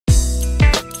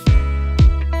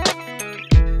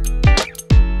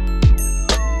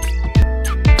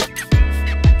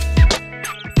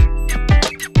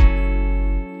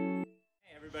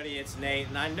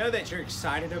know that you're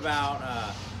excited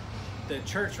about the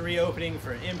church reopening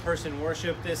for in-person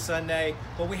worship this Sunday,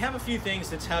 but we have a few things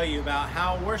to tell you about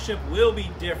how worship will be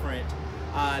different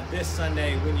this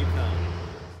Sunday when you come.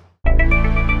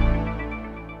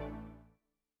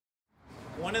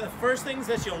 One of the first things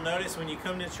that you'll notice when you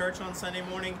come to church on Sunday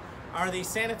morning are these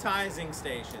sanitizing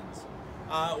stations.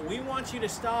 We want you to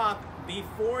stop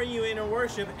before you enter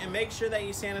worship and make sure that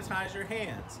you sanitize your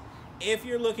hands. If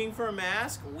you're looking for a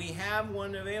mask, we have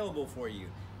one available for you.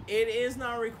 It is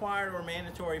not required or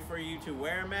mandatory for you to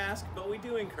wear a mask, but we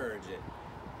do encourage it.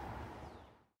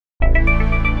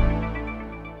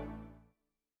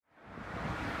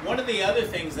 One of the other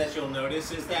things that you'll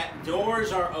notice is that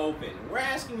doors are open. We're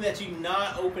asking that you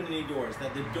not open any doors,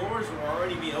 that the doors will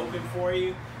already be open for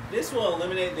you. This will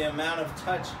eliminate the amount of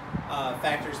touch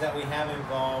factors that we have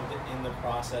involved in the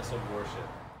process of worship.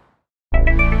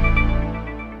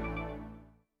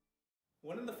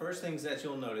 One of the first things that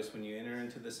you'll notice when you enter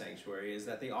into the sanctuary is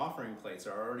that the offering plates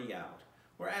are already out.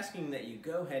 We're asking that you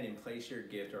go ahead and place your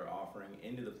gift or offering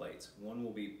into the plates. One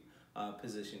will be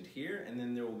positioned here, and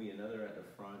then there will be another at the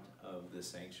front of the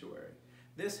sanctuary.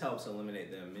 This helps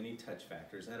eliminate the many touch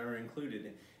factors that are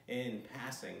included in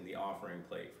passing the offering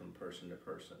plate from person to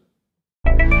person.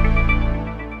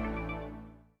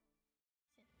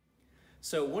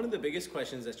 So one of the biggest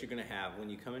questions that you're going to have when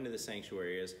you come into the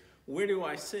sanctuary is, where do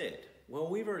I sit? Well,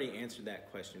 we've already answered that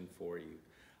question for you.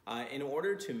 In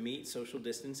order to meet social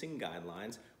distancing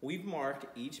guidelines, we've marked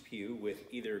each pew with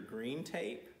either green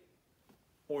tape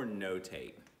or no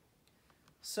tape.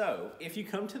 So if you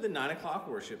come to the 9 o'clock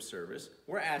worship service,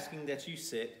 we're asking that you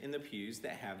sit in the pews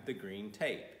that have the green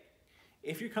tape.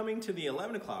 If you're coming to the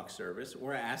 11 o'clock service,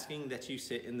 we're asking that you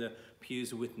sit in the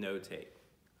pews with no tape.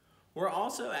 We're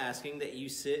also asking that you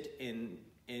sit in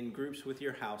groups with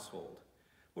your household.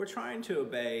 We're trying to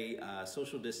obey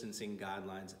social distancing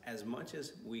guidelines as much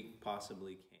as we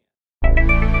possibly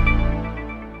can.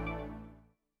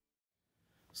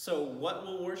 So what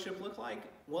will worship look like?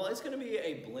 Well, it's going to be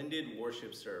a blended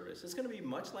worship service. It's going to be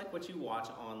much like what you watch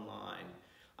online.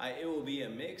 It will be a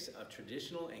mix of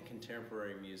traditional and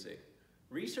contemporary music.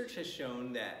 Research has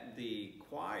shown that the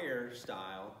choir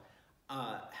style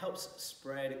helps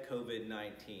spread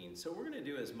COVID-19. So we're going to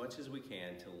do as much as we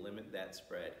can to limit that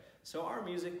spread. So our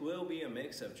music will be a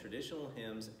mix of traditional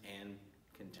hymns and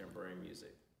contemporary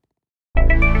music.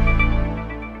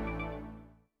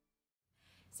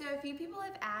 So a few people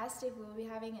have asked if we'll be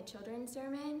having a children's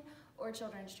sermon or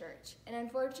children's church. And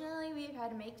unfortunately, we've had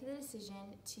to make the decision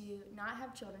to not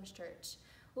have children's church.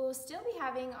 We'll still be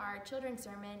having our children's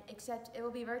sermon, except it will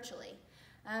be virtually.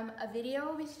 A video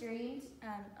will be streamed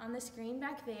on the screen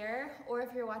back there, or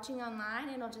if you're watching online,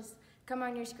 it'll just come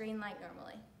on your screen like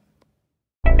normally.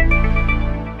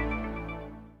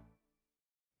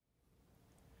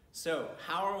 So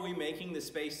how are we making the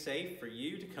space safe for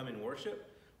you to come and worship?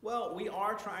 Well, we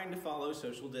are trying to follow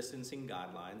social distancing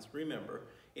guidelines. Remember,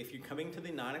 if you're coming to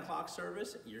the 9 o'clock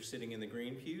service, you're sitting in the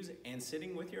green pews and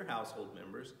sitting with your household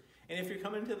members. And if you're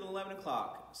coming to the 11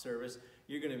 o'clock service,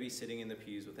 you're going to be sitting in the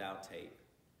pews without tape.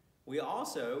 We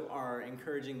also are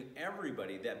encouraging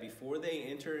everybody that before they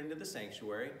enter into the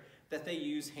sanctuary, that they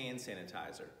use hand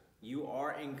sanitizer. You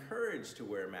are encouraged to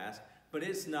wear a mask, but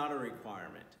it's not a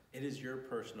requirement. It is your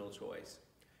personal choice.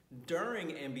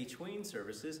 During and between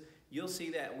services, you'll see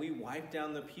that we wipe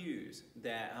down the pews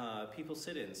that people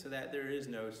sit in so that there is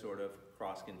no sort of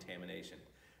cross-contamination.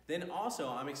 Then also,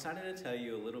 I'm excited to tell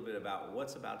you a little bit about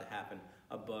what's about to happen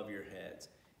above your heads.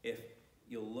 If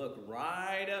you'll look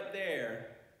right up there,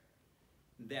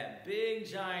 that big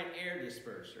giant air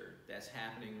disperser that's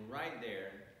happening right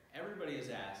there, everybody has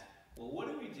asked, well, what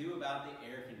do we do about the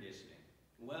air conditioning?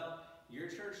 Well, your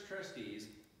church trustees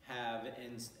have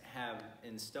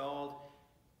installed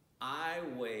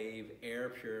iWave air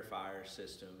purifier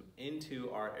system into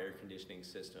our air conditioning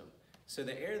system. So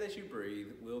the air that you breathe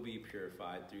will be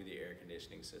purified through the air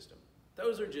conditioning system.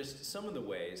 Those are just some of the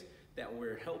ways that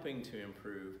we're helping to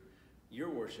improve your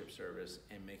worship service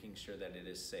and making sure that it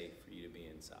is safe for you to be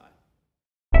inside.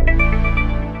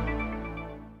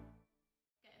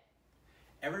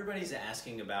 Everybody's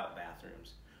asking about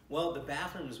bathrooms. Well, the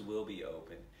bathrooms will be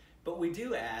open, but we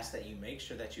do ask that you make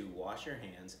sure that you wash your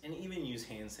hands and even use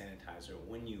hand sanitizer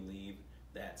when you leave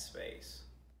that space.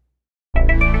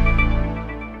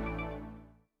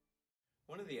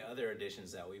 One of the other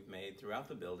additions that we've made throughout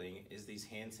the building is these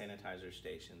hand sanitizer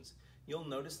stations. You'll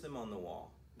notice them on the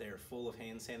wall. They're full of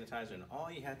hand sanitizer, and all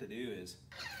you have to do is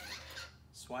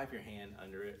swipe your hand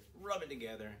under it, rub it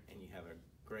together, and you have a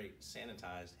great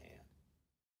sanitized hand.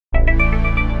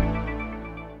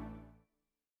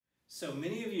 So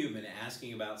many of you have been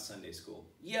asking about Sunday school.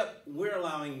 Yep, we're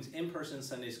allowing in-person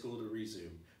Sunday school to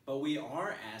resume, but we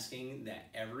are asking that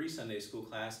every Sunday school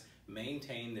class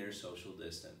maintain their social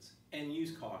distance and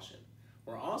use caution.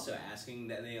 We're also asking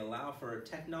that they allow for a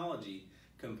technology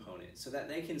component so that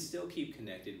they can still keep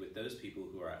connected with those people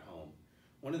who are at home.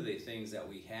 One of the things that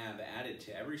we have added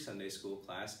to every Sunday school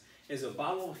class is a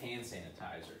bottle of hand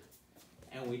sanitizer.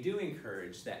 And we do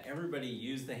encourage that everybody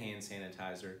use the hand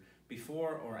sanitizer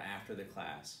before or after the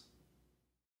class.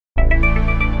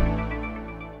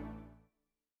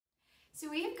 So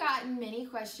we have gotten many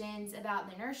questions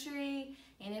about the nursery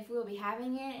and if we'll be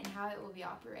having it and how it will be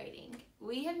operating.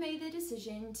 We have made the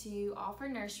decision to offer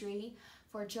nursery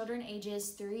for children ages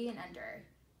 3 and under.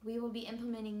 We will be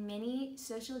implementing many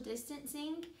social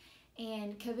distancing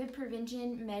and COVID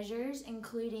prevention measures,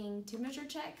 including temperature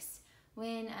checks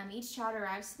when each child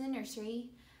arrives to the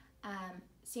nursery,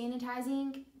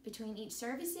 sanitizing between each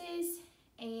services,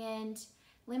 and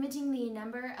limiting the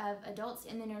number of adults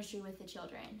in the nursery with the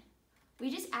children.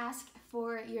 We just ask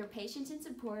for your patience and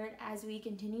support as we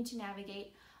continue to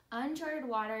navigate uncharted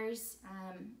waters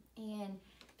and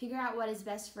figure out what is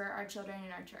best for our children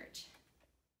in our church.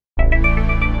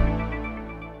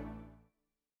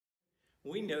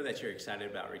 We know that you're excited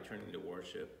about returning to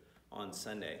worship on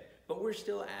Sunday, but we're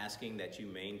still asking that you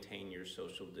maintain your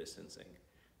social distancing.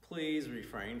 Please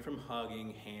refrain from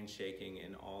hugging, handshaking,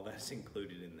 and all that's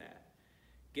included in that.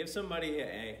 Give somebody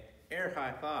an air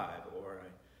high five or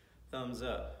a thumbs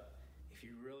up. If you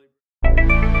really...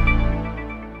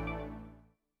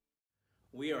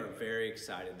 We are very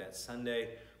excited that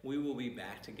Sunday we will be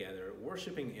back together,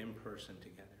 worshiping in person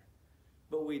together.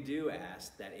 But we do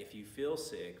ask that if you feel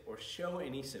sick or show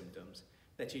any symptoms,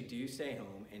 that you do stay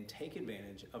home and take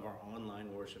advantage of our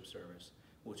online worship service,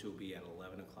 which will be at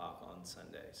 11 o'clock on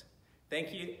Sundays.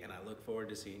 Thank you, and I look forward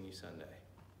to seeing you Sunday.